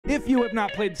If you have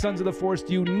not played Sons of the Forest,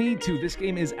 you need to. This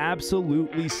game is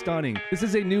absolutely stunning. This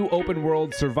is a new open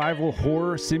world survival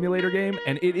horror simulator game,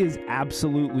 and it is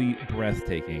absolutely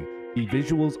breathtaking. The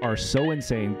visuals are so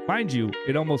insane. Mind you,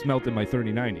 it almost melted my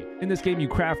 3090. In this game, you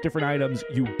craft different items,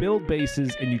 you build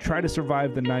bases, and you try to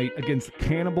survive the night against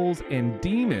cannibals and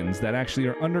demons that actually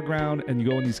are underground, and you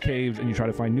go in these caves and you try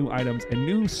to find new items and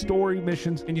new story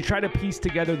missions, and you try to piece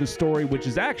together the story, which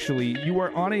is actually you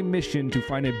are on a mission to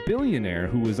find a billionaire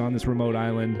who is on this remote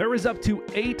island. There is up to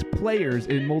 8 players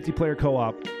in multiplayer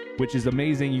co-op, which is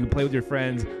amazing. You can play with your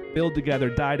friends, build together,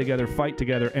 die together, fight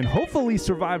together, and hopefully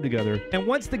survive together. And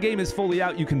once the game is fully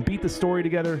out, you can beat the story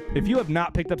together. If you have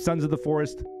not picked up Sons of the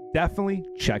Forest, definitely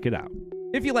check it out.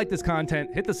 If you like this content,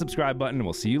 hit the subscribe button and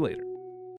we'll see you later.